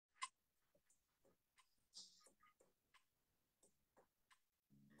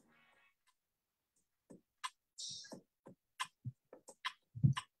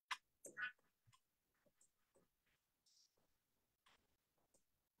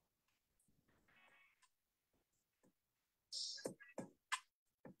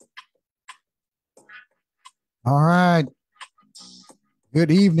All right.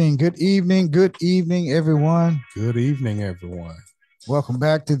 Good evening, everyone. Good evening, everyone. Welcome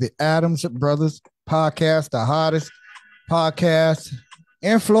back to the Adams Brothers Podcast, the hottest podcast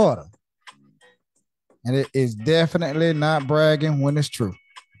in Florida. And it is definitely not bragging when it's true.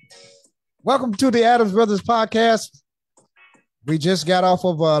 Welcome to the Adams Brothers Podcast. We just got off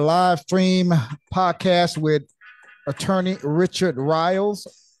of a live stream podcast with attorney Richard Riles.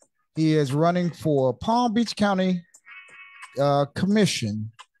 He is running for Palm Beach County the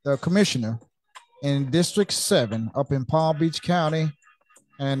commissioner in District 7 up in Palm Beach County.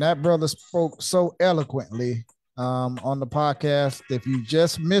 And that brother spoke so eloquently on the podcast. If you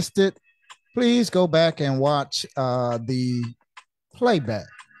just missed it, please go back and watch the playback.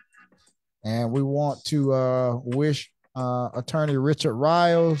 And we want to wish Attorney Richard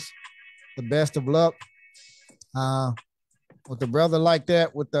Riles the best of luck. With a brother like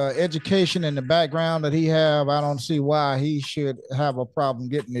that, with the education and the background that he have, I don't see why he should have a problem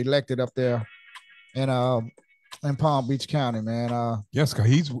getting elected up there in Palm Beach County, man. Yes,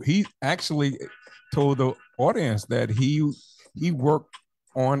 because he actually told the audience that he worked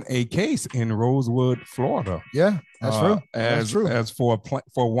on a case in Rosewood, Florida. Yeah, that's true. That's true. As for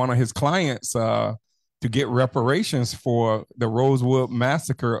one of his clients to get reparations for the Rosewood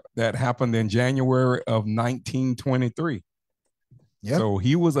massacre that happened in January of 1923. Yep. So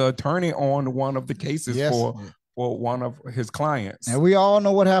he was an attorney on one of the cases for one of his clients. And we all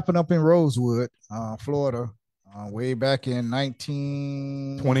know what happened up in Rosewood, Florida, way back in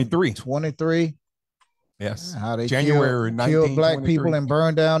 1923. Yes. How they killed black people and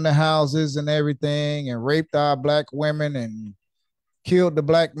burned down the houses and everything and raped our black women and killed the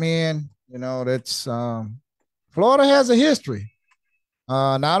black men. You know, that's Florida has a history,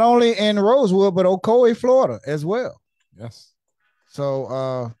 not only in Rosewood, but Ocoee, Florida as well. Yes.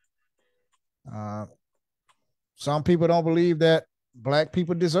 So some people don't believe that black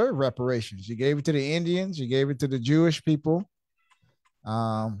people deserve reparations. You gave it to the Indians, you gave it to the Jewish people.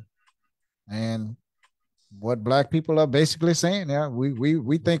 And what black people are basically saying, yeah,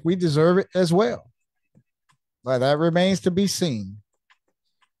 we think we deserve it as well. But that remains to be seen.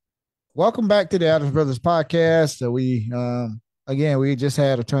 Welcome back to the Adams Brothers Podcast. We just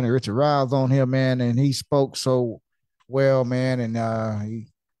had Attorney Richard Riles on here, man, and he spoke so well, man, and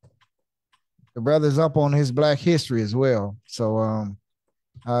the brother's up on his black history as well. So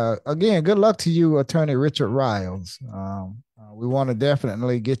again, good luck to you, Attorney Richard Riles. We want to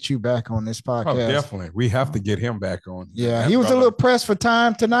definitely get you back on this podcast. Oh, definitely. We have to get him back on. Yeah, he was a little pressed for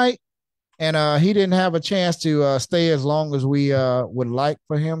time tonight, and he didn't have a chance to stay as long as we would like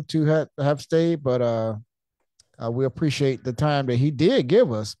for him to have stayed, but we appreciate the time that he did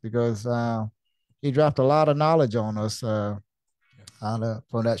give us because he dropped a lot of knowledge on us for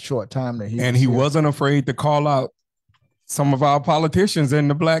that short time that he wasn't afraid to call out some of our politicians in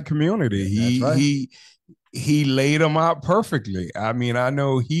the black community. He laid them out perfectly. I mean, I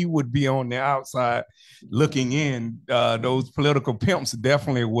know he would be on the outside looking in. Those political pimps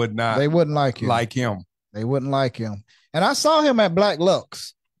definitely would not. They wouldn't like him. They wouldn't like him. And I saw him at Black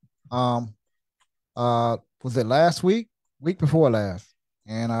Lux. Was it last week? Week before last.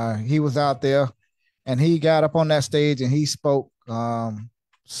 And he was out there. And he got up on that stage and he spoke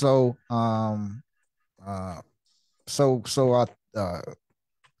articulate.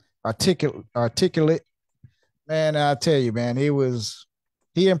 Man, I tell you, man,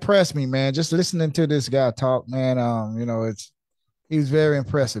 he impressed me, man. Just listening to this guy talk, man. He was very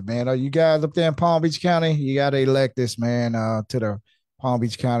impressive, man. You guys up there in Palm Beach County, you got to elect this man to the Palm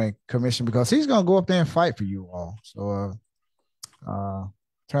Beach County Commission because he's gonna go up there and fight for you all. So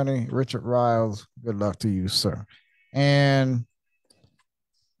Attorney Richard Riles, good luck to you, sir. And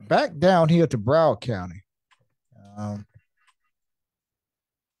back down here to Broward County,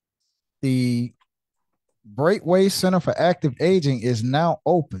 the Breakway Center for Active Aging is now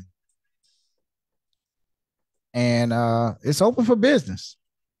open. And it's open for business.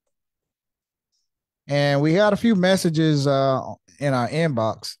 And we had a few messages in our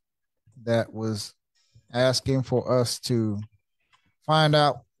inbox that was asking for us to find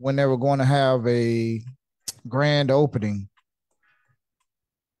out when they were going to have a grand opening.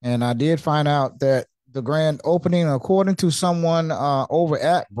 And I did find out that the grand opening, according to someone over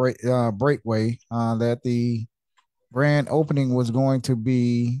at Breakway, that the grand opening was going to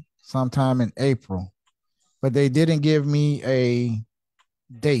be sometime in April. But they didn't give me a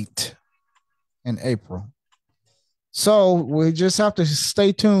date in April. So we just have to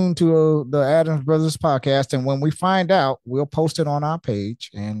stay tuned to the Adams Brothers podcast. And when we find out, we'll post it on our page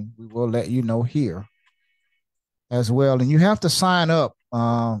and we will let you know here as well. And you have to sign up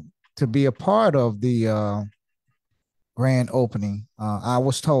to be a part of the grand opening. I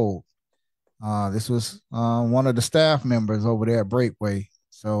was told this was one of the staff members over there at Breakway.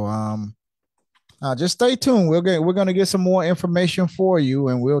 So just stay tuned. We're going to get some more information for you,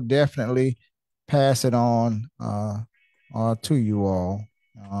 and we'll definitely pass it on to you all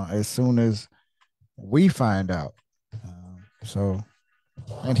as soon as we find out. So,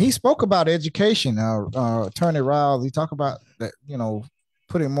 and he spoke about education. Attorney Riles, he talked about that,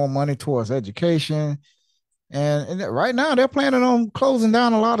 putting more money towards education. And right now they're planning on closing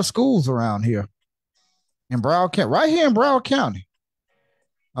down a lot of schools around here in Broward County, right here in Broward County.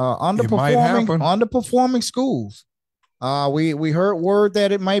 Underperforming schools. We heard word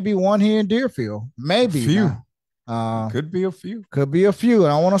that it might be one here in Deerfield. Maybe a few. Could be a few.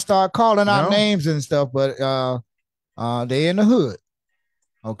 And I want to start calling out names and stuff, but they in the hood.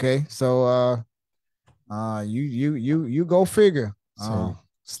 Okay, so you go figure. So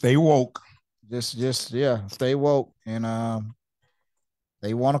stay woke. Stay woke, and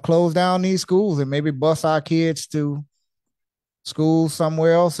they want to close down these schools and maybe bus our kids to schools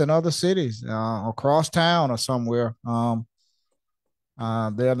somewhere else in other cities, across town or somewhere. They're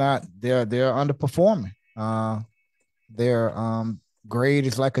underperforming. Their grade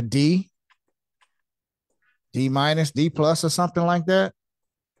is like a D minus, D plus, or something like that.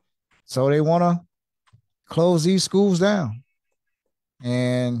 So they want to close these schools down,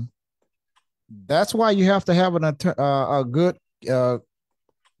 and that's why you have to have a good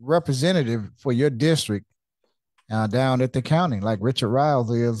representative for your district down at the county, like Richard Riles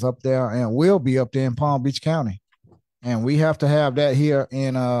is up there and will be up there in Palm Beach County, and we have to have that here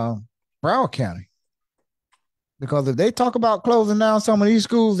in Broward County. Because if they talk about closing down some of these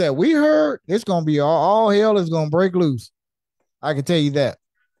schools that we heard, it's going to be all hell is going to break loose. I can tell you that.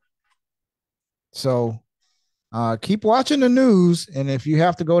 So keep watching the news. And if you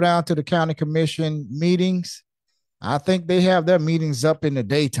have to go down to the county commission meetings, I think they have their meetings up in the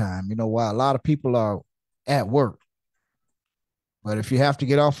daytime, while a lot of people are at work. But if you have to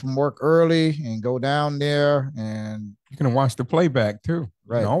get off from work early and go down there, and you can watch the playback too.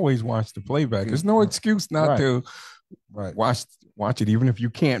 Right. You can always watch the playback. There's no excuse not to watch it. Even if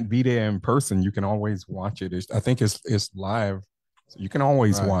you can't be there in person, you can always watch it. I think it's live, so you can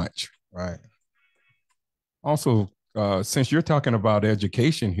always watch. Right. Also, since you're talking about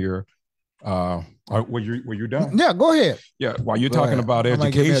education here, were you done? Yeah, go ahead. Yeah, while you're talking about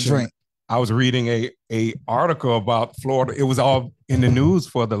education, I was reading a article about Florida. It was all in the news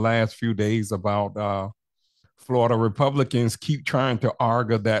for the last few days about Florida Republicans keep trying to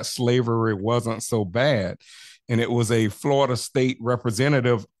argue that slavery wasn't so bad. And it was a Florida state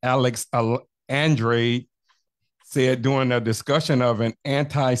representative, Alex Andre, said during a discussion of an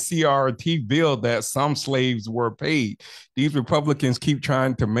anti-CRT bill that some slaves were paid. These Republicans keep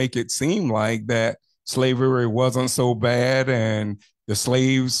trying to make it seem like that slavery wasn't so bad and the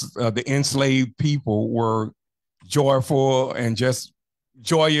slaves, the enslaved people were joyful and just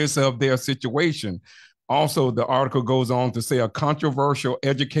joyous of their situation. Also, the article goes on to say a controversial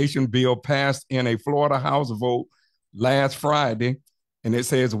education bill passed in a Florida House vote last Friday. And it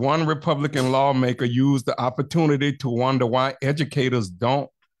says one Republican lawmaker used the opportunity to wonder why educators don't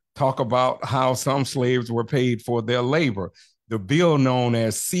talk about how some slaves were paid for their labor. The bill, known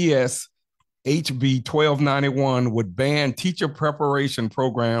as CS HB 1291, would ban teacher preparation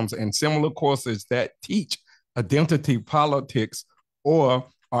programs and similar courses that teach identity politics or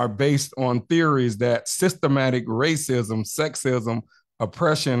are based on theories that systematic racism, sexism,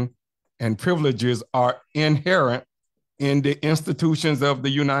 oppression, and privileges are inherent in the institutions of the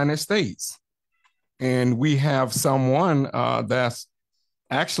United States. And we have someone that's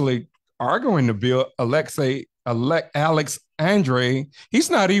actually arguing the bill, Alex Andre. He's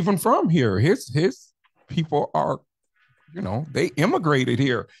not even from here. His people are, they immigrated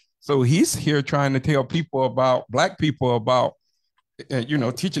here. So he's here trying to tell Black people about,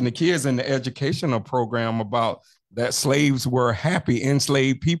 teaching the kids in the educational program about that slaves were happy,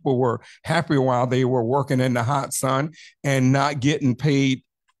 enslaved people were happy while they were working in the hot sun and not getting paid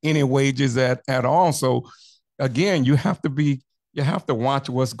any wages at all. So again, you have to watch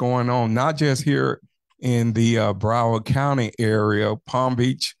what's going on, not just here in the Broward County area, Palm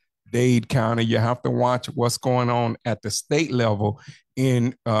Beach, Dade County. You have to watch what's going on at the state level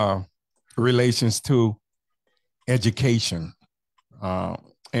in relations to education.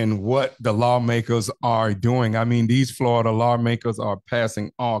 And what the lawmakers are doing. I mean, these Florida lawmakers are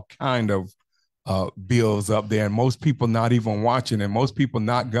passing all kind of bills up there, and most people not even watching, and most people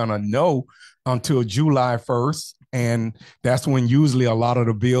not gonna know until July 1st. And that's when usually a lot of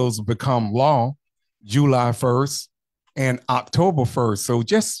the bills become law, July 1st and October 1st. So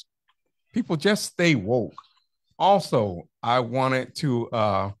people just stay woke. Also, I wanted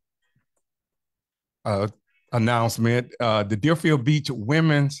to announcement the Deerfield Beach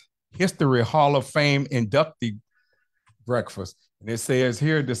Women's History Hall of Fame inductee breakfast. And it says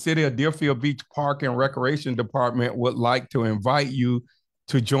here, the City of Deerfield Beach Park and Recreation Department would like to invite you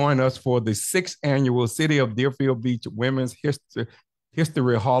to join us for the 6th annual City of Deerfield Beach Women's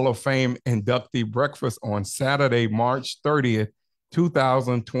History Hall of Fame inductee breakfast on Saturday, March 30th,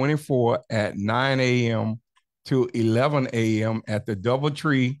 2024 at 9 a.m. to 11 a.m. at the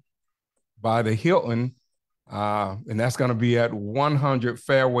Doubletree by the Hilton. And that's going to be at 100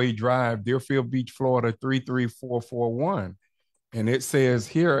 Fairway Drive, Deerfield Beach, Florida, 33441. And it says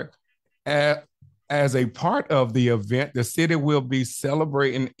here, as a part of the event, the city will be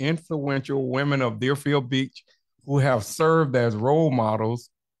celebrating influential women of Deerfield Beach who have served as role models,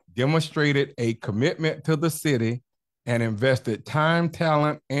 demonstrated a commitment to the city, and invested time,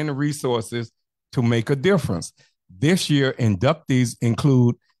 talent, and resources to make a difference. This year, inductees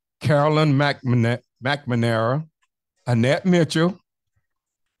include Carolyn McNamara, Annette Mitchell,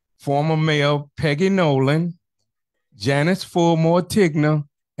 former Mayor Peggy Nolan, Janice Fulmore Tigner,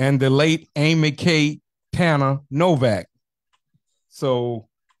 and the late Amy K. Tanner Novak. So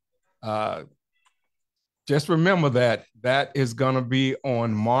just remember that is going to be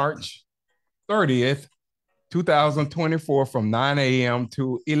on March 30th, 2024 from 9 a.m.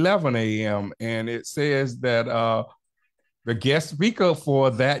 to 11 a.m. And it says that the guest speaker for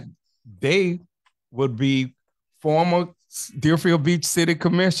that day would be former Deerfield Beach City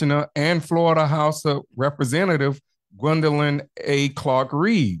Commissioner and Florida House of Representative Gwendolyn A. Clark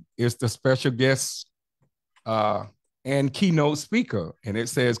Reed is the special guest and keynote speaker. And it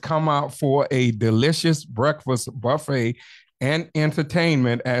says, come out for a delicious breakfast buffet and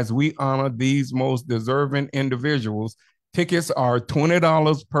entertainment as we honor these most deserving individuals. Tickets are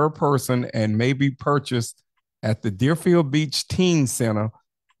 $20 per person and may be purchased at the Deerfield Beach Teen Center.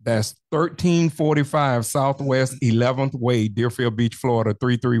 That's 1345 Southwest 11th Way, Deerfield Beach, Florida,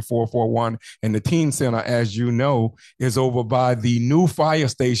 33441. And the Teen Center, as you know, is over by the new fire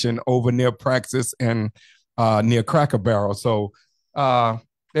station over near Praxis and near Cracker Barrel. So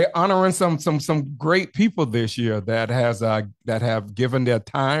they're honoring some great people this year that have given their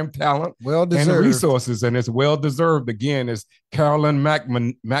time, talent, and resources, and it's well deserved. Again, it's Carolyn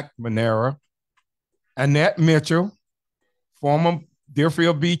McNamara, Annette Mitchell, former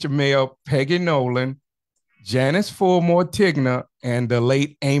Deerfield Beach Mayor Peggy Nolan, Janice Fulmore Tigner, and the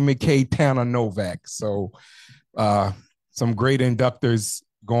late Amy K. Tanner Novak. So some great inductors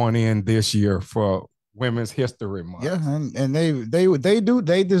going in this year for Women's History Month. Yeah, and they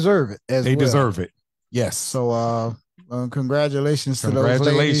deserve it as they well. Deserve it. Yes. So congratulations to those ladies.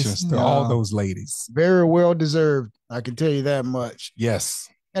 Congratulations to all those ladies. Very well deserved. I can tell you that much. Yes.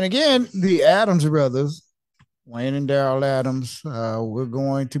 And again, the Adams brothers, Wayne and Daryl Adams, we're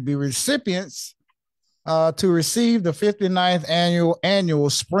going to be recipients to receive the 59th annual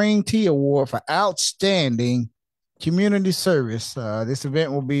Spring Tea Award for outstanding community service. This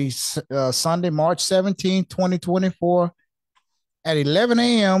event will be Sunday, March 17, 2024 at 11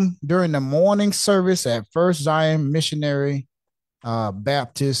 a.m. during the morning service at First Zion Missionary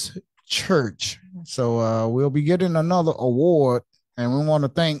Baptist Church. So we'll be getting another award, and we want to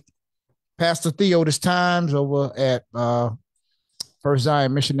thank Pastor Theo this times over at First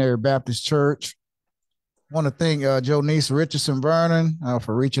Zion Missionary Baptist Church. I want to thank Jonice Richardson Vernon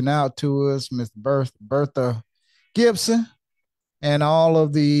for reaching out to us, Miss Bertha Gibson, and all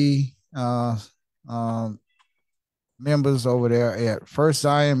of the members over there at First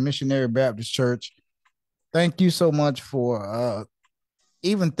Zion Missionary Baptist Church. Thank you so much for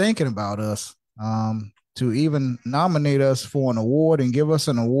even thinking about us, to even nominate us for an award and give us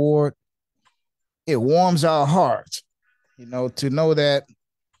an award. It warms our hearts, to know that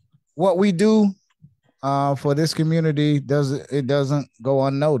what we do for this community doesn't go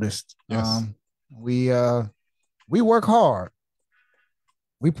unnoticed. Yes. We work hard.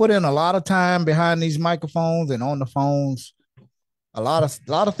 We put in a lot of time behind these microphones and on the phones. A lot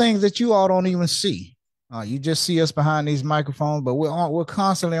of things that you all don't even see. You just see us behind these microphones, but we're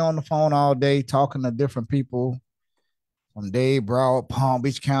constantly on the phone all day talking to different people from Dade, Broward, Palm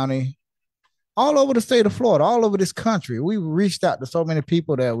Beach County, all over the state of Florida, all over this country. We reached out to so many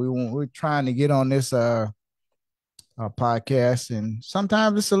people that we're trying to get on this podcast, and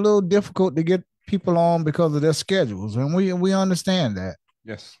sometimes it's a little difficult to get people on because of their schedules, and we understand that.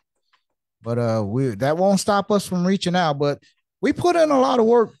 Yes, but that won't stop us from reaching out. But we put in a lot of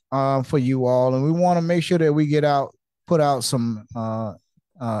work for you all, and we want to make sure that we put out some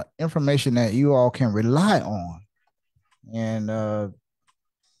information that you all can rely on. And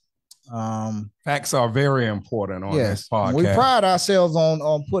Facts are very important on this podcast. We pride ourselves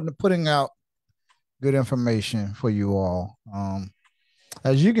on putting out good information for you all.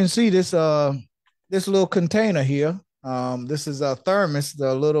 As you can see, this little container here. This is a thermos,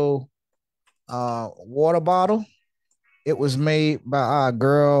 the little water bottle. It was made by our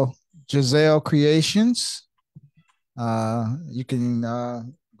girl Zelle Creations. You can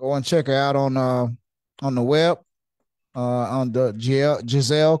go and check her out on the web, on the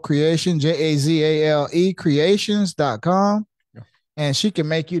Zelle Creation, JAZALE creations.com. Yeah. And she can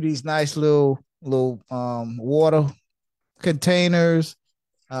make you these nice little water containers.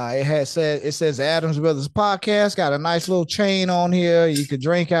 It says Adamsbrotherspodcast. Got a nice little chain on here. You could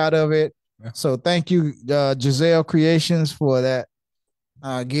drink out of it. Yeah. So thank you, Zelle Creations, for that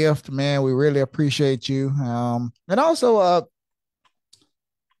gift, man. We really appreciate you. And also,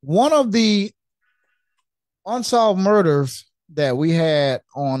 one of the unsolved murders that we had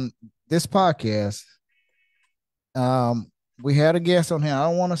on this podcast, we had a guest on here. I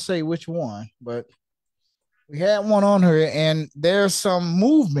don't want to say which one, but we had one on here, and there's some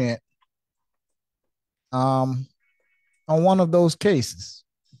movement on one of those cases.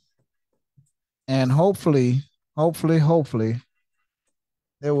 And hopefully,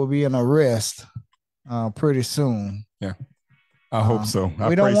 there will be an arrest pretty soon. Yeah, I hope so.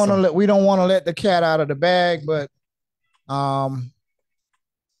 We don't want to let the cat out of the bag, but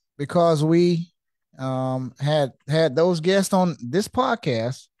because we had those guests on this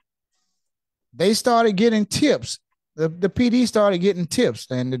podcast, they started getting tips. The PD started getting tips,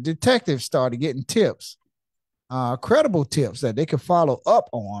 and the detectives started getting tips, credible tips that they could follow up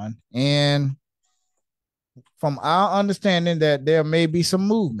on. And from our understanding, that there may be some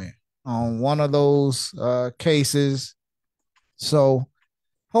movement on one of those cases. So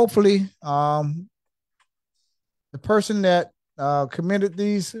hopefully, the person that committed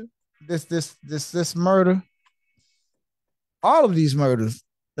this murder, all of these murders,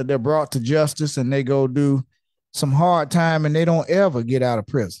 that they're brought to justice and they go do some hard time and they don't ever get out of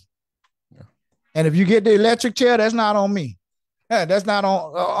prison. Yeah. And if you get the electric chair, that's not on me. That's not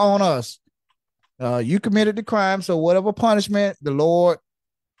on us. You committed the crime, so whatever punishment the Lord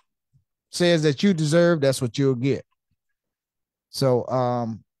says that you deserve, that's what you'll get. So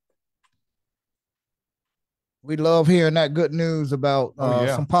we love hearing that good news about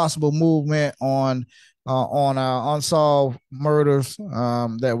some possible movement on our unsolved murders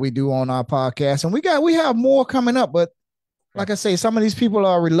that we do on our podcast. And we have more coming up, but like I say, some of these people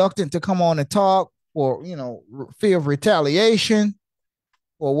are reluctant to come on and talk, or fear of retaliation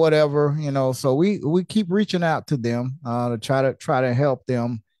or whatever, so we keep reaching out to them to try to help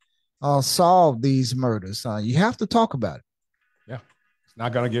them solve these murders. You have to talk about it. Yeah, it's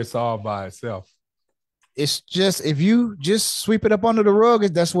not gonna get solved by itself. It's just, if you just sweep it up under the rug,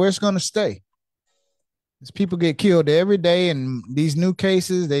 that's where it's going to stay. As people get killed every day, and these new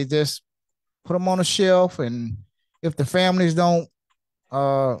cases, they just put them on a shelf. And if the families don't,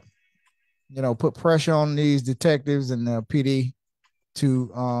 put pressure on these detectives and the PD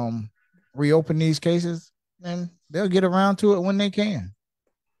to reopen these cases, then they'll get around to it when they can.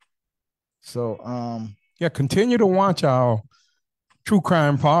 So, continue to watch our True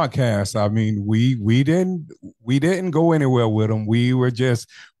Crime Podcast. I mean, we didn't go anywhere with them.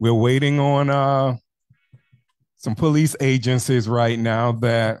 We're waiting on some police agencies right now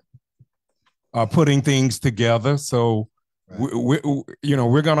that are putting things together. So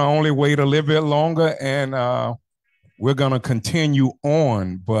we're gonna only wait a little bit longer, and we're gonna continue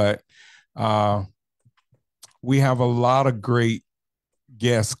on. But we have a lot of great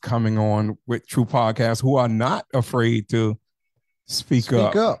guests coming on with True Podcast who are not afraid to speak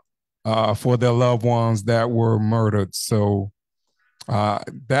up for their loved ones that were murdered. So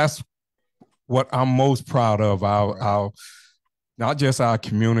that's what I'm most proud of. Our not just our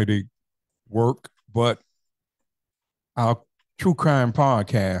community work, but our True Crime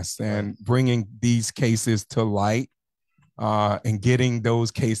Podcast, and bringing these cases to light and getting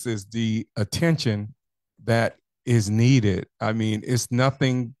those cases the attention that is needed. I mean, it's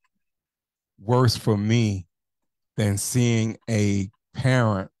nothing worse for me than seeing a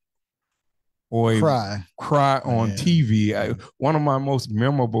parent or cry on TV. One of my most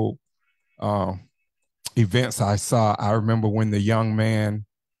memorable events I saw, I remember when the young man,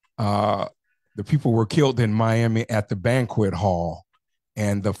 the people were killed in Miami at the banquet hall,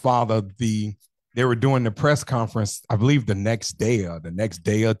 and the father, they were doing the press conference, I believe the next day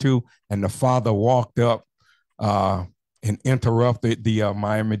or two, and the father walked up and interrupted the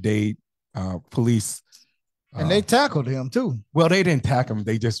Miami-Dade police. And they tackled him too. Well, they didn't tackle him.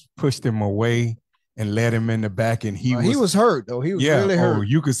 They just pushed him away. and led him in the back. And he was hurt though. He was really hurt. Oh,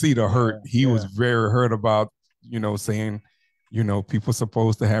 you could see the hurt. He was very hurt about, saying, people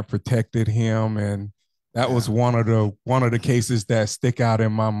supposed to have protected him. And that was one of the cases that stick out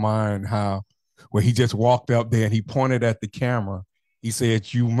in my mind, where he just walked up there and he pointed at the camera. He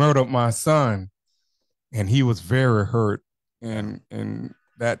said, "You murdered my son." And he was very hurt. And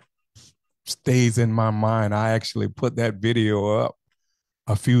that stays in my mind. I actually put that video up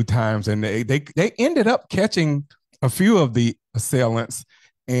a few times, and they ended up catching a few of the assailants.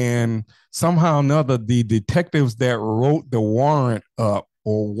 And somehow or another, the detectives that wrote the warrant up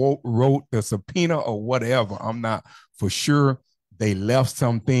or wrote the subpoena or whatever, I'm not for sure, they left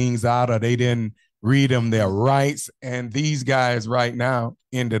some things out or they didn't read them their rights. And these guys right now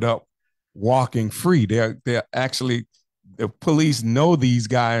ended up walking free. They're actually, the police know these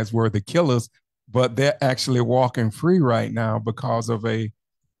guys were the killers, but they're actually walking free right now because of a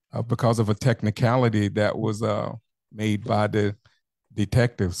technicality that was made by the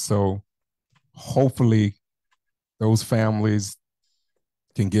detectives. So hopefully those families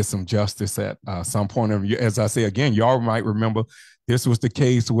can get some justice at some point. As I say again, y'all might remember this was the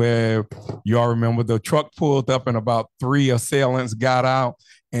case where y'all remember the truck pulled up and about 3 assailants got out,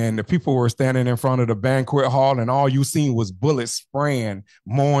 and the people were standing in front of the banquet hall, and all you seen was bullets spraying,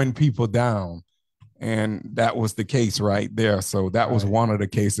 mowing people down. And that was the case right there. So that was one of the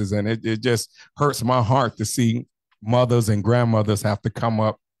cases. And it just hurts my heart to see mothers and grandmothers have to come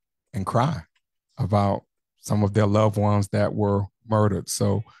up and cry about some of their loved ones that were murdered.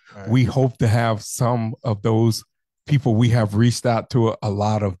 So we hope to have some of those people. We have reached out to a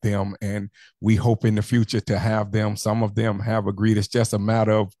lot of them, and we hope in the future to have them. Some of them have agreed. It's just a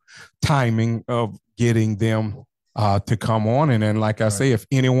matter of timing of getting them to come on. And then, like I say, if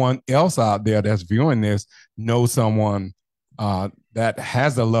anyone else out there that's viewing this knows someone that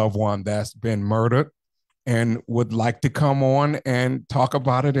has a loved one that's been murdered and would like to come on and talk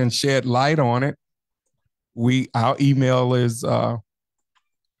about it and shed light on it, our email is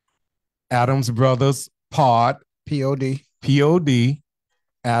Adamsbrotherspodcast, P-O-D,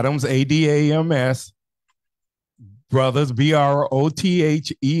 Adams, A-D-A-M-S, Brothers,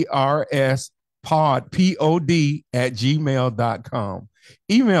 B-R-O-T-H-E-R-S, pod, P-O-D, @gmail.com.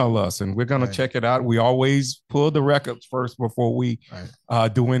 Email us and we're going to check it out. We always pull the records first before we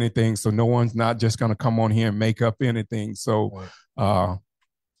do anything. So no one's not just going to come on here and make up anything. So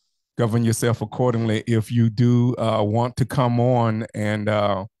govern yourself accordingly. If you do want to come on and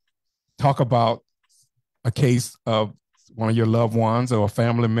talk about a case of one of your loved ones or a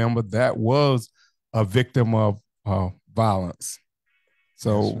family member that was a victim of violence.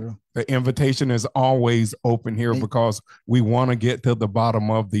 So the invitation is always open here because we want to get to the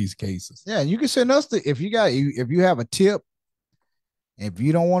bottom of these cases. Yeah, you can send us if you have a tip. If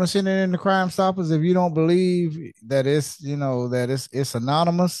you don't want to send it in the Crime Stoppers, if you don't believe that it's it's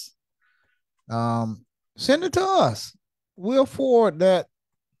anonymous, send it to us. We'll forward that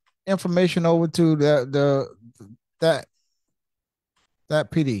information over to that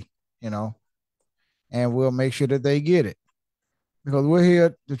PD, and we'll make sure that they get it. Because we're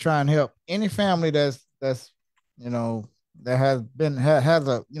here to try and help any family that has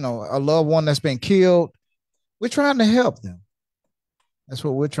a loved one that's been killed. We're trying to help them. That's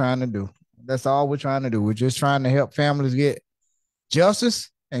what we're trying to do. That's all we're trying to do. We're just trying to help families get justice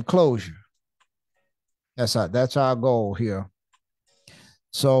and closure. That's our goal here.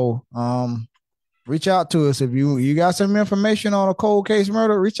 So reach out to us if you got some information on a cold case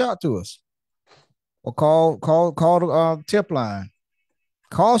murder. Reach out to us. Or call the tip line.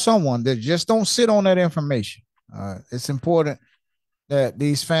 Call someone that just don't sit on that information. It's important that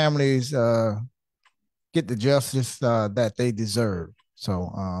these families get the justice that they deserve.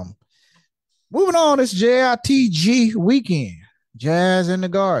 So moving on, it's JITG weekend. Jazz in the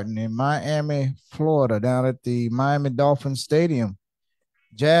Garden in Miami, Florida, down at the Miami Dolphins Stadium.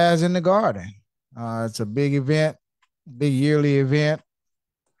 Jazz in the Garden. It's a big event, big yearly event.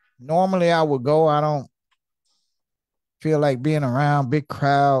 Normally I would go. I don't feel like being around big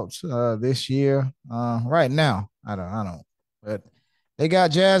crowds this year. Right now, I don't. But they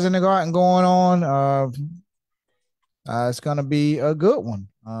got Jazz in the Garden going on. It's gonna be a good one.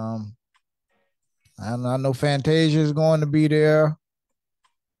 I know Fantasia is going to be there.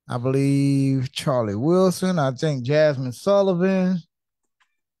 I believe Charlie Wilson. I think Jasmine Sullivan.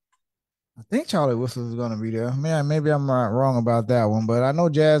 I think Charlie Wilson is going to be there. Man, maybe I'm wrong about that one, but I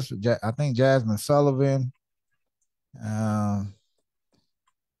know I think Jasmine Sullivan. I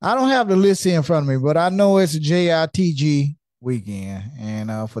don't have the list here in front of me, but I know it's a JITG weekend.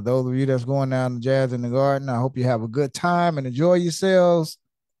 And for those of you that's going down to Jazz in the Garden, I hope you have a good time and enjoy yourselves.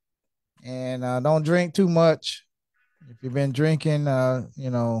 And don't drink too much. If you've been drinking,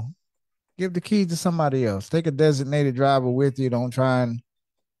 give the keys to somebody else. Take a designated driver with you. Don't try and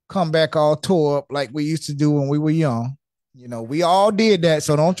come back all tore up like we used to do when we were young. We all did that.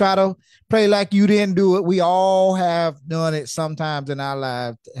 So don't try to play like you didn't do it. We all have done it sometimes in our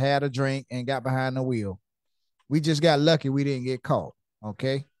lives, had a drink and got behind the wheel. We just got lucky we didn't get caught.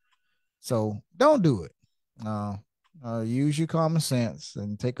 Okay. So don't do it. Use your common sense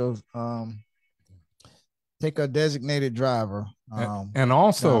and take a designated driver. And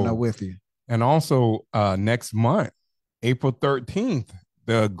also with you. And also next month, April 13th,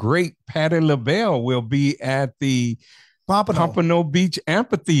 the great Patti LaBelle will be at the Pompano Beach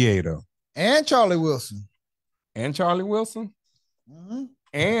Amphitheater. And Charlie Wilson. Mm-hmm.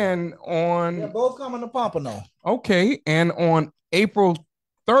 And they're both coming to Pompano. Okay. And on April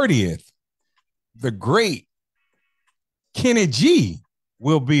 30th, the great Kenny G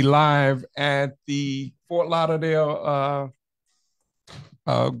will be live at the Fort Lauderdale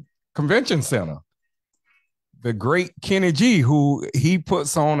Convention Center. The great Kenny G, who he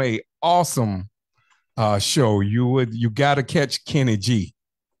puts on a awesome show. You got to catch Kenny G,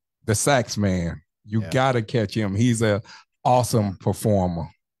 the sax man. You got to catch him. He's an awesome performer.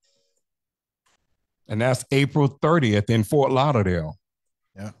 And that's April 30th in Fort Lauderdale.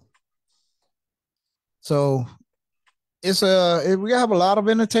 Yeah. So we have a lot of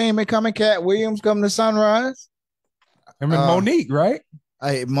entertainment coming. Cat Williams coming to Sunrise. I mean, Monique, right?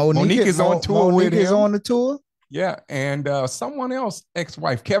 Monique is on tour with him. Monique is on the tour. Yeah, and someone else,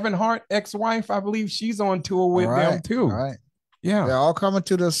 ex-wife, Kevin Hart, ex-wife, I believe she's on tour with them too. All right. Yeah. They're all coming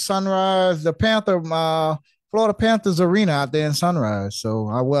to the Sunrise, the Florida Panthers arena out there in Sunrise.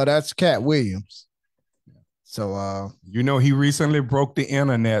 So, that's Cat Williams. So, he recently broke the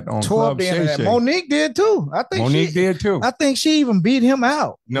internet on Club Shay Shay. Monique did too. I think she even beat him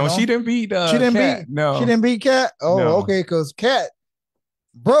out. No, she didn't beat Cat. No. She didn't beat Cat? Oh, no. Okay, because Cat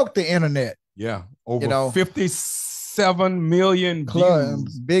broke the internet. Yeah, over 57 million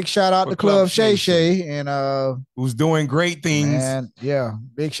views. Big shout out to Club Shay Shay and who's doing great things. And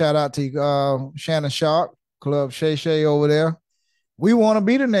big shout out to Shannon Sharp, Club Shay Shay over there. We want to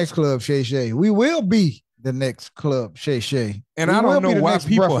be the next Club Shay Shay. We will be the next Club Shay Shay. And I don't know why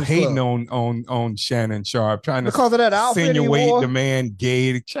people hating on Shannon Sharp, trying to because of that insinuate the man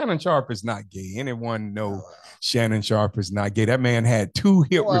gay. Shannon Sharp is not gay. Anyone know Shannon Sharp is not gay. That man had 2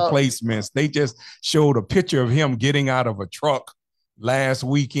 hip replacements. They just showed a picture of him getting out of a truck last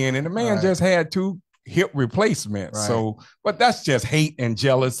weekend, and the man just had 2 hip replacements. Right. So, but that's just hate and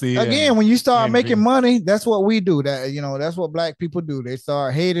jealousy. Again, when you start making money, that's what we do. That's what black people do. They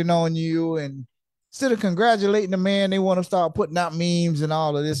start hating on you, and instead of congratulating the man, they want to start putting out memes and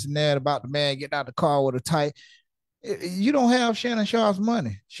all of this and that about the man getting out the car with a tight. You don't have Shannon Sharp's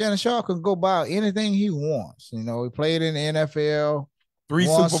money. Shannon Sharp can go buy anything he wants. He played in the NFL, 3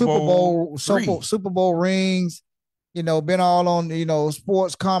 Super Bowl rings. Been all on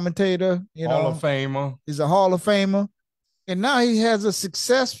sports commentator. Hall of Famer. He's a Hall of Famer, and now he has a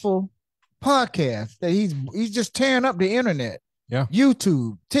successful podcast that he's just tearing up the internet. Yeah,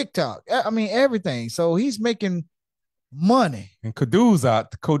 YouTube, TikTok. I mean everything. So he's making money. And kudos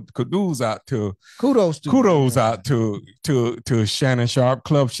out to Shannon Sharp,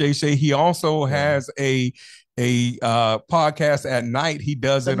 Club Shay Shay. He also has a podcast at night. He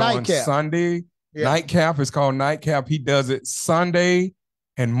does it on Sunday. Yeah. Nightcap is called Nightcap. He does it Sunday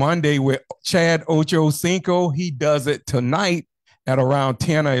and Monday with Chad Ochocinco. He does it tonight at around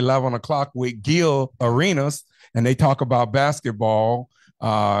 10 or 11 o'clock with Gil Arenas, and they talk about basketball.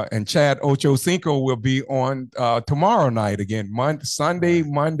 And Chad Ochocinco will be on tomorrow night again, Sunday,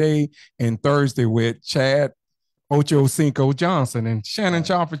 Monday, and Thursday with Chad Ochocinco Johnson. And Shannon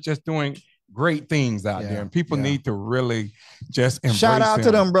Sharp is just doing great things out there, and people need to really just embrace shout out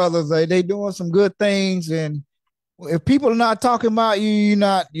to them brothers. They doing some good things, and if people are not talking about you,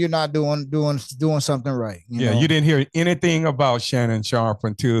 you're not doing something right. You didn't hear anything about Shannon Sharp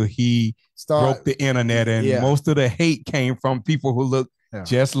until he broke the internet, and most of the hate came from people who look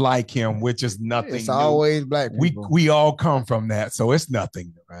just like him, which is nothing. It's always black people. We all come from that, so it's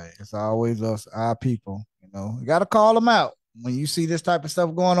nothing. Right. It's always us, our people. You got to call them out when you see this type of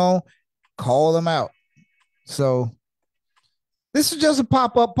stuff going on. Call them out. So this is just a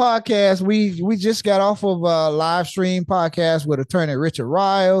pop-up podcast. We just got off of a live stream podcast with attorney Richard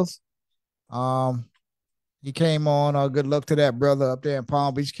Riles. He came on. Good luck to that brother up there in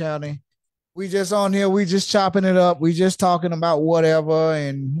Palm Beach County. We just on here. We just chopping it up. We just talking about whatever,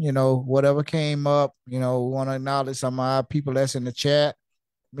 and whatever came up. We want to acknowledge some of our people that's in the chat.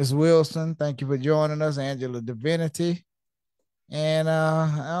 Miss Wilson, thank you for joining us. Angela Divinity.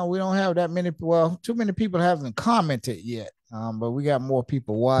 And we don't have that many. Well, too many people haven't commented yet. But we got more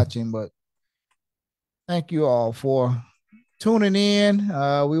people watching. But thank you all for tuning in.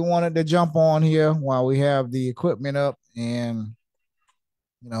 We wanted to jump on here while we have the equipment up and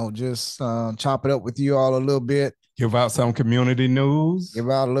just chop it up with you all a little bit. Give out some community news. Give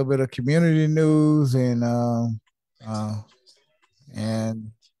out a little bit of community news and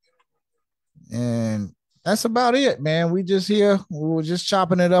that's about it, man. We just here. We were just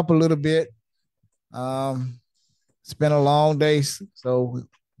chopping it up a little bit. It's been a long day, so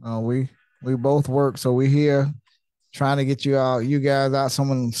we both work, so we're here trying to get you guys out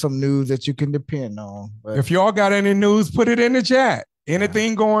some news that you can depend on. But if y'all got any news, put it in the chat.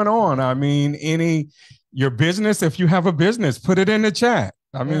 Anything going on? I mean, your business. If you have a business, put it in the chat.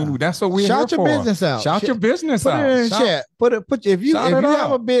 I mean, that's what we're here for. Shout your business out. Shout your business out. Put it in the chat. Put if you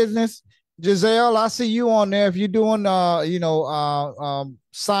have a business, Giselle, I see you on there. If you're doing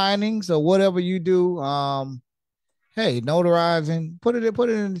signings or whatever you do, hey, notarizing, put it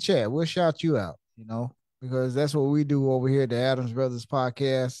in the chat. We'll shout you out, because that's what we do over here at the Adams Brothers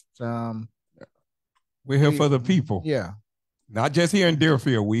Podcast. We're here for the people. Yeah. Not just here in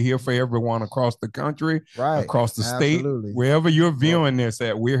Deerfield. We're here for everyone across the country, across the state, wherever you're viewing this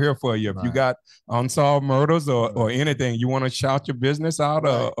at. We're here for you. If you got unsolved murders or anything, you want to shout your business out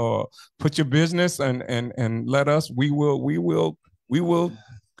or put your business and let us. We will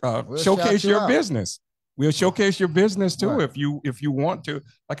showcase your business. We'll showcase your business too if you want to.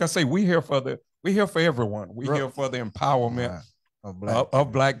 Like I say, we're here for everyone. We're here for the empowerment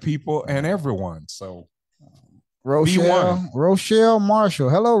of black people and everyone. So. Rochelle Marshall.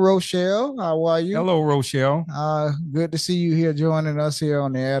 Hello, Rochelle. How are you? Hello, Rochelle. Good to see you here joining us here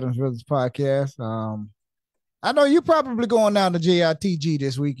on the Adams Brothers Podcast. I know you're probably going down to JITG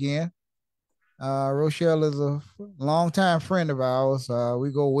this weekend. Rochelle is a longtime friend of ours.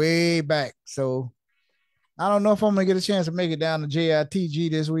 We go way back. So I don't know if I'm going to get a chance to make it down to JITG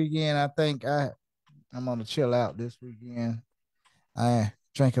this weekend. I think I'm going to chill out this weekend. I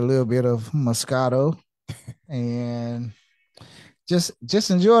drank a little bit of Moscato. And just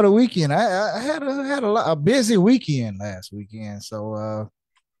enjoy the weekend. I had a busy weekend last weekend, so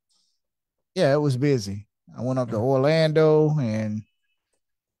yeah, it was busy. I went up to Orlando and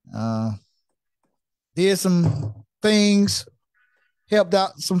did some things, helped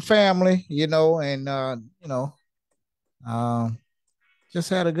out some family, and just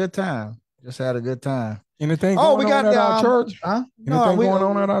had a good time. Anything going on at our church? Anything going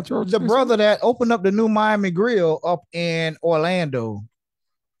on at our church? The brother that opened up the new Miami Grill up in Orlando.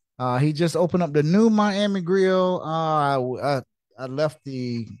 He just opened up the new Miami Grill. I left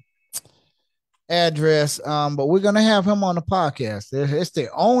the address, but we're gonna have him on the podcast. It's the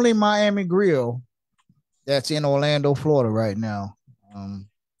only Miami Grill that's in Orlando, Florida right now.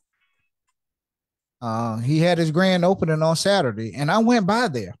 He had his grand opening on Saturday, and I went by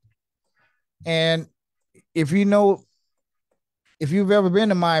there. And if you've ever been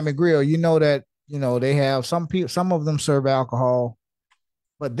to Miami Grill, you know that, they have some of them serve alcohol,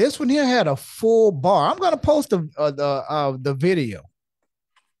 but this one here had a full bar. I'm going to post the video,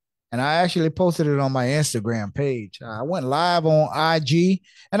 and I actually posted it on my Instagram page. I went live on IG,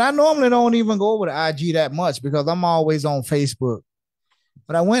 and I normally don't even go over to IG that much because I'm always on Facebook,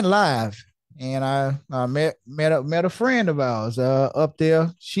 but I went live. And I met a friend of ours up there.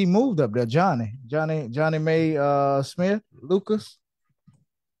 She moved up there, Johnny Mae Smith, Lucas.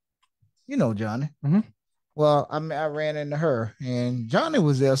 You know Johnny. Mm-hmm. Well, I ran into her, and Johnny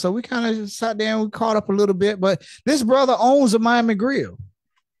was there. So we kind of just sat there and we caught up a little bit. But this brother owns a Miami Grill.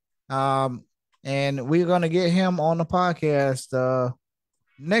 And we're going to get him on the podcast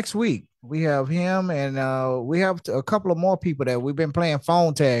next week. We have him, and we have a couple of more people that we've been playing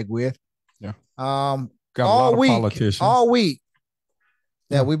phone tag with. Got all week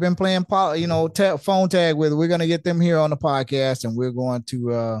that we've been playing, phone tag with. We're going to get them here on the podcast, and we're going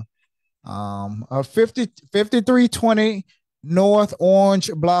to 5320 North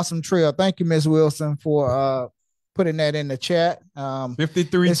Orange Blossom Trail. Thank you, Ms. Wilson, for putting that in the chat.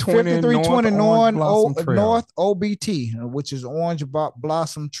 5320 North OBT, which is Orange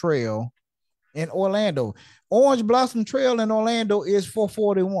Blossom Trail in Orlando. Orange Blossom Trail in Orlando is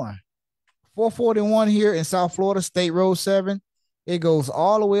 441. 441 here in South Florida, State Road 7. It goes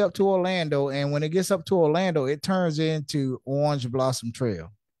all the way up to Orlando, and when it gets up to Orlando, it turns into Orange Blossom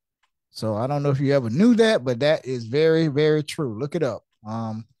Trail. So I don't know if you ever knew that, but that is very, very true. Look it up.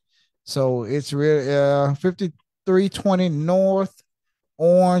 So it's really 5320 North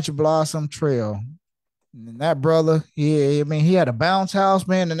Orange Blossom Trail. And that brother, he had a bounce house,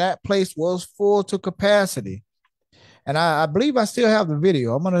 man, and that place was full to capacity. And I believe I still have the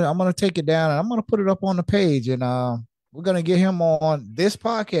video. I'm gonna take it down and I'm gonna put it up on the page, and we're gonna get him on this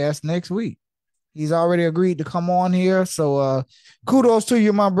podcast next week. He's already agreed to come on here. So kudos to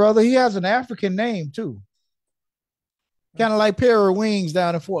you, my brother. He has an African name too. Kind of like Perry Wings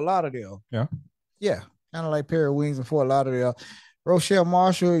down in Fort Lauderdale. Yeah. Yeah. Kind of like Perry Wings in Fort Lauderdale. Rochelle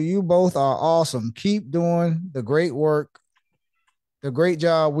Marshall, you both are awesome. Keep doing the great work, the great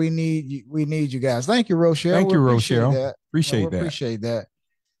job. We need you guys. Thank you, Rochelle. Thank you, Rochelle. Appreciate that.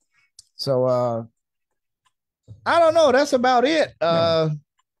 So I don't know. That's about it.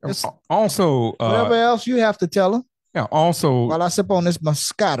 Also, whatever else you have to tell them. Yeah. Also, while I sip on this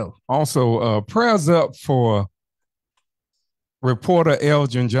Moscato. Also, prayers up for reporter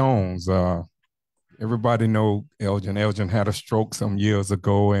Elgin Jones. Everybody know Elgin. Elgin had a stroke some years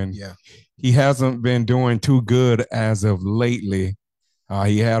ago, and he hasn't been doing too good as of lately.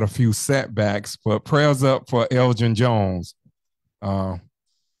 He had a few setbacks, but prayers up for Elgin Jones.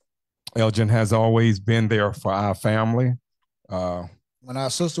 Elgin has always been there for our family. When our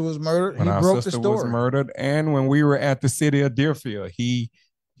sister was murdered, he broke the story. And when we were at the city of Deerfield, he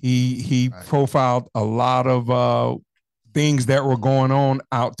profiled a lot of things that were going on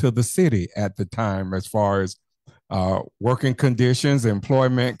out to the city at the time, as far as working conditions,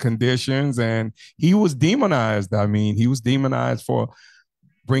 employment conditions, and he was demonized. I mean, he was demonized for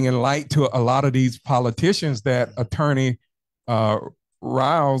bringing light to a lot of these politicians that Attorney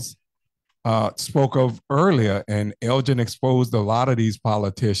Riles spoke of earlier, and Elgin exposed a lot of these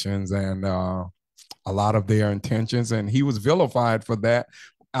politicians and a lot of their intentions, and he was vilified for that.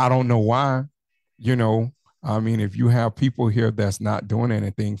 I don't know why. I mean, if you have people here that's not doing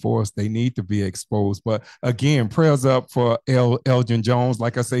anything for us, they need to be exposed. But again, prayers up for Elgin Jones.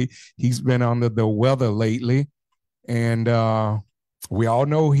 Like I say, he's been under the weather lately, and we all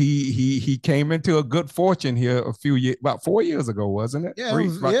know he came into a good fortune here about 4 years ago, wasn't it? Yeah,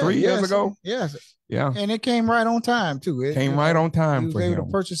 3 years ago. Yes. Yeah. And it came right on time too. It came right on time. He was able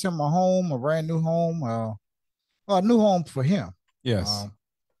to purchase him a brand new home, a new home for him. Yes.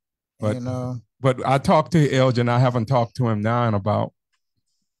 But I talked to Elgin. I haven't talked to him now in about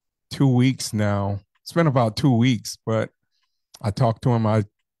 2 weeks now. It's been about 2 weeks, but I talked to him. I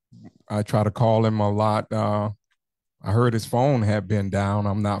try to call him a lot. I heard his phone had been down.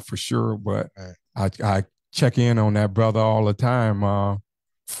 I'm not for sure, but I check in on that brother all the time.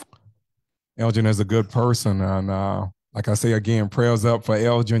 Elgin is a good person. And like I say, again, prayers up for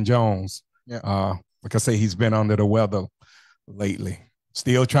Elgin Jones. Yeah. Like I say, he's been under the weather lately.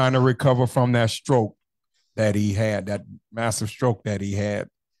 Still trying to recover from that stroke that he had, that massive stroke that he had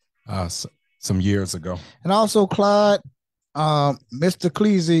some years ago. And also, Clyde, Mr.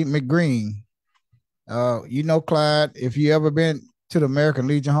 Cleasy McGreen. Clyde, if you ever been to the American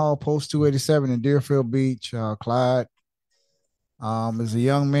Legion Hall, Post 287 in Deerfield Beach, Clyde is a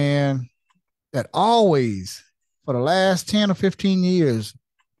young man that always, for the last 10 or 15 years,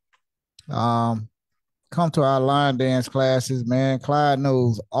 come to our line dance classes, man. Clyde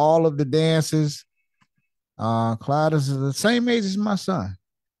knows all of the dances. Clyde is the same age as my son.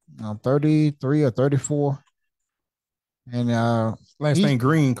 I'm 33 or 34. And last name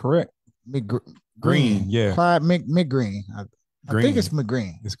Green, correct? Green, yeah. Clyde McGreen. I think it's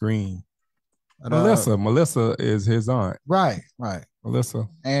McGreen. It's Green. Melissa is his aunt. Right. Melissa.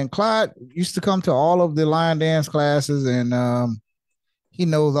 And Clyde used to come to all of the line dance classes, and he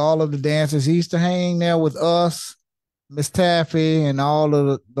knows all of the dances. He used to hang there with us, Miss Taffy, and all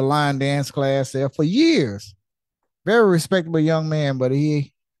of the line dance class there for years. Very respectable young man, but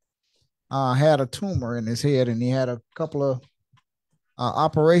he had a tumor in his head, and he had a couple of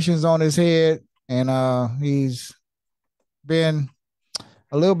operations on his head, and he's been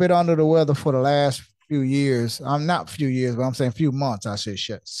a little bit under the weather for the last few years. Not few years, but I'm saying few months, I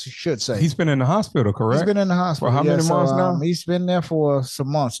should say. He's been in the hospital, correct? He's been in the hospital. For how many months now? He's been there for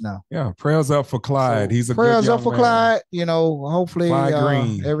some months now. Yeah, prayers up for Clyde. So he's a prayers good up for man. Clyde. Hopefully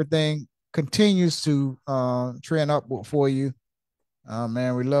everything continues to trend upward for you.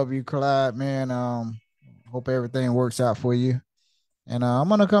 Man, we love you, Clyde, man. Hope everything works out for you. And I'm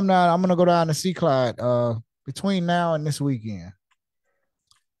gonna go down and see Clyde between now and this weekend.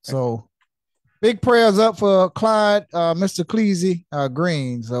 So big prayers up for Clyde, Mr. Cleasy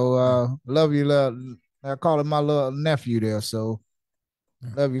Green. So love you, love. I call him my little nephew there. So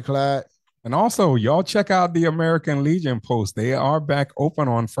love you, Clyde. And also, y'all check out the American Legion Post. They are back open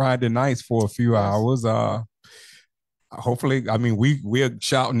on Friday nights for a few hours. Hopefully, I mean, we're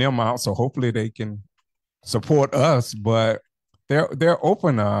shouting them out, so hopefully they can support us. But they're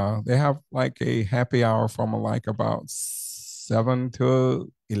open. They have like a happy hour from like about 7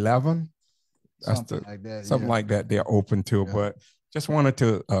 to 11. something like that. Something like that they're open to. Yeah. But just wanted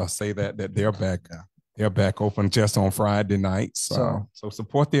to say that they're back. Yeah. They're back open just on Friday nights. So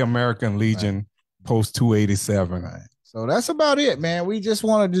support the American Legion Post 287. Right. So that's about it, man. We just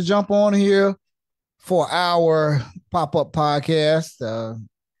wanted to jump on here for our pop-up podcast.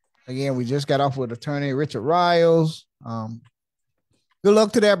 Again, we just got off with attorney Richard Riles. Good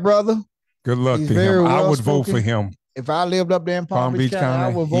luck to that brother. Good luck to him. I would vote for him. If I lived up there in Palm Beach County, I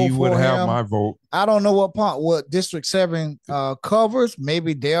would vote for him. He would have my vote. I don't know what District 7 covers.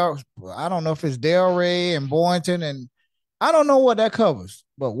 Maybe I don't know if it's Delray and Boynton, and I don't know what that covers.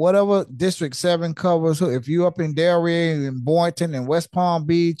 But whatever District 7 covers, if you up in Delray and Boynton and West Palm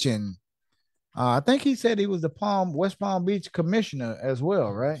Beach, and I think he said he was the West Palm Beach commissioner as well,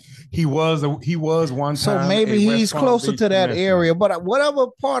 right? He was one time. So maybe he's closer to that area. But whatever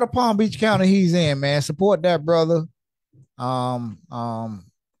part of Palm Beach County he's in, man, support that brother.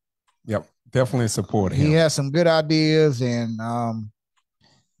 Yep, definitely support him. He has some good ideas, and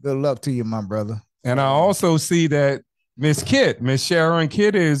good luck to you, my brother. And I also see that Miss Sharon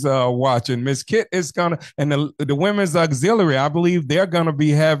Kitt is watching. Miss Kitt is gonna, and the Women's Auxiliary, I believe they're gonna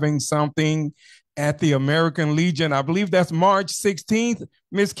be having something at the American Legion. I believe that's March 16th.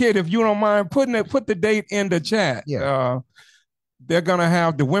 Miss Kitt, if you don't mind put the date in the chat. Yeah. They're gonna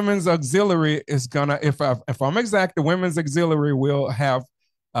have the Women's Auxiliary is gonna, if I'm exact, the Women's Auxiliary will have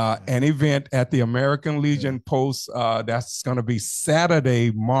an event at the American Legion Post. That's gonna be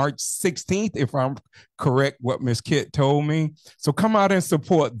Saturday, March 16th, if I'm correct, what Miss Kitt told me. So come out and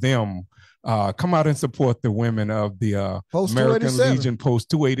support them. Come out and support the women of the American Legion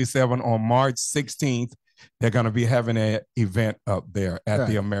Post 287 on March 16th. They're going to be having an event up there at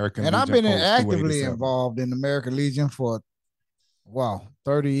the American Legion. And I've been actively involved in the American Legion for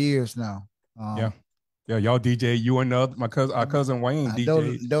 30 years now. Yeah, y'all DJ. You and our cousin Wayne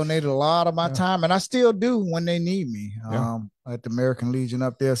DJ. Donated a lot of my time, and I still do when they need me at the American Legion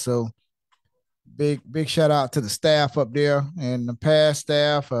up there. So big shout out to the staff up there and the past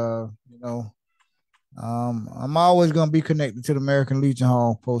staff. I'm always going to be connected to the American Legion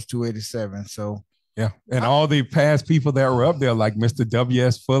Hall Post 287. So. Yeah, and all the past people that were up there, like Mr.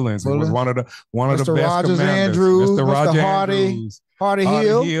 W.S. Fullins, who was one of the best Rogers commanders. Andrews, Mr. Roger Andrews, Hardy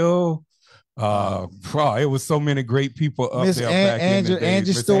Hill. It was so many great people up there back in the day.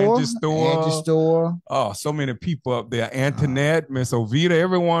 Angie Store. Oh, so many people up there. Antoinette, Miss Ovita,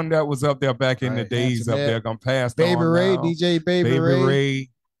 everyone that was up there back in the days up there gonna pass Baby on Ray, now. DJ Baby Ray.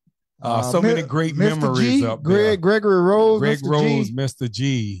 So many great memories up there. Gregory Rose, Mr.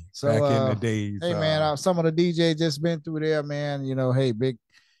 G, back in the days. Hey, man, some of the DJs just been through there, man. Hey, big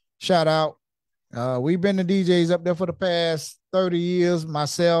shout out. We've been the DJs up there for the past 30 years.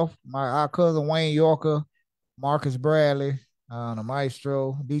 Myself, our cousin Wayne Yorker, Marcus Bradley, the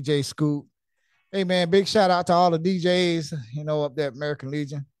Maestro, DJ Scoop. Hey, man, big shout out to all the DJs, up there at American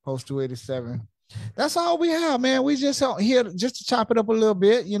Legion, Post 287. That's all we have, man. We just here just to chop it up a little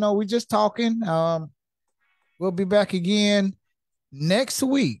bit. We just talking. We'll be back again next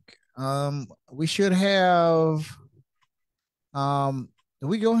week. We should have.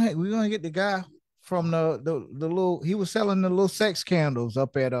 We're gonna get the guy from the little. He was selling the little sex candles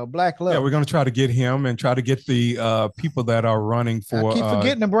up at Black Love. Yeah, we're gonna try to get him and try to get the people that are running for. I keep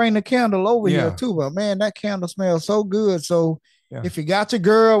forgetting to bring the candle over here too, but man, that candle smells so good. So. Yeah. If you got your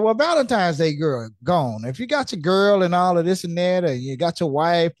girl, Valentine's Day girl gone. If you got your girl and all of this and that, or you got your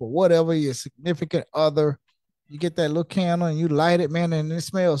wife or whatever, your significant other, you get that little candle and you light it, man, and it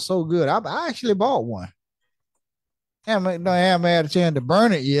smells so good. I actually bought one. I haven't had a chance to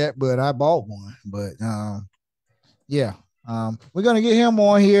burn it yet, but I bought one. But we're gonna get him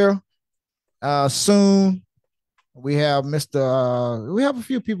on here soon. We have we have a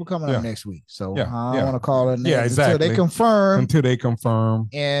few people coming on next week. So I don't want to call it exactly. Until they confirm.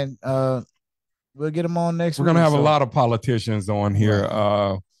 And we'll get them on next week. We're going to have a lot of politicians on here.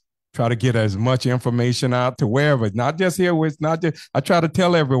 Right. Try to get as much information out to wherever. Not just here. I try to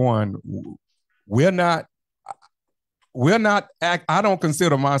tell everyone, I don't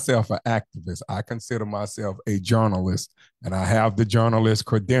consider myself an activist. I consider myself a journalist, and I have the journalist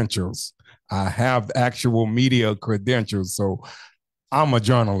credentials. I have actual media credentials. So I'm a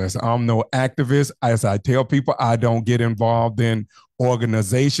journalist. I'm no activist. As I tell people, I don't get involved in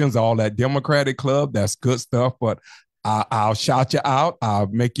organizations, all that Democratic Club. That's good stuff. But I'll shout you out. I'll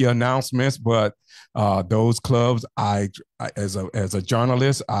make your announcements. But those clubs, as a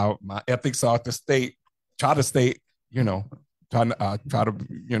journalist, my ethics are to try to stay,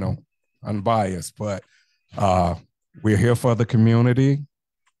 unbiased. But we're here for the community.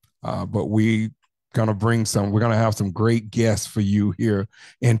 But we We're gonna have some great guests for you here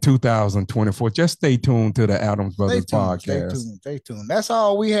in 2024. Just stay tuned to the Adams Brothers podcast. Stay tuned. That's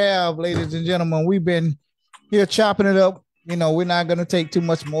all we have, ladies and gentlemen. We've been here chopping it up. You know, we're not gonna take too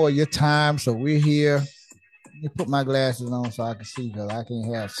much more of your time, so we're here. Let me put my glasses on so I can see, because I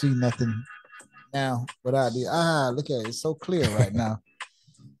can't see nothing now without the look at it, it's so clear right now.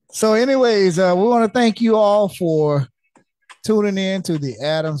 So anyways, we want to thank you all for tuning in to the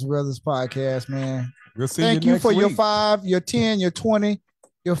Adams Brothers podcast, man. We'll see thank you for week. Your 5, your 10, your 20,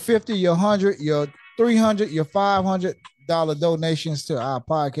 your 50, your 100, your 300, your $500 donations to our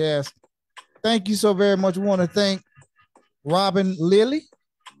podcast. Thank you so very much. We want to thank Robin Lilly.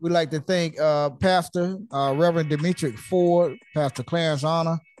 We'd like to thank Pastor Reverend Demetric Ford, Pastor Clarence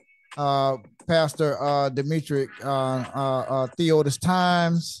Honor, Pastor Demetric Theodis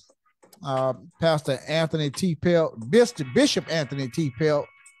Times, Pastor Anthony T. Pelt, Bishop Anthony T. Pelt,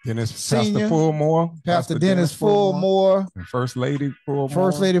 Senior, Pastor Fullmore, Pastor Dennis Fullmore, and First Lady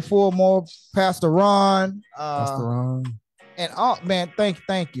Fullmore, Pastor Ron, and man,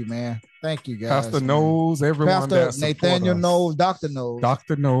 thank you, man. Thank you, guys. Pastor Knowles, everyone. Pastor Nathaniel Knowles, Dr. Knowles.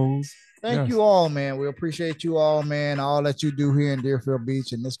 Dr. Knowles. Thank you all, man. We appreciate you all, man. All that you do here in Deerfield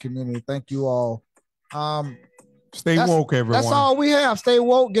Beach and this community. Thank you all. Stay woke, everyone. That's all we have. Stay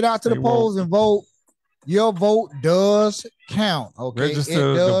woke. Get out to the polls and vote. Your vote does count. Okay,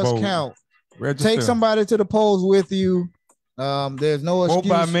 Register it does count. Take somebody to the polls with you. There's no excuse vote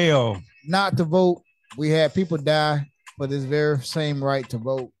by mail not to vote. We had people die for this very same right to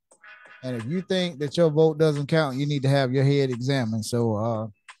vote. And if you think that your vote doesn't count, you need to have your head examined.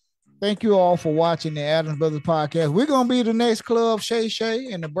 So thank you all for watching the Adams Brothers podcast. We're going to be the next club, Shay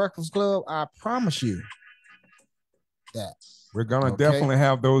Shay and the Breakfast Club. I promise you that. We're going to definitely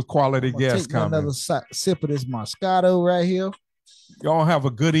have those quality guests coming. Another sip of this Moscato right here. Y'all have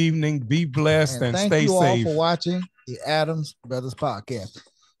a good evening. Be blessed and stay safe. Thank you all for watching the Adams Brothers podcast.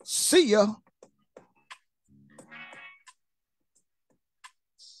 See ya.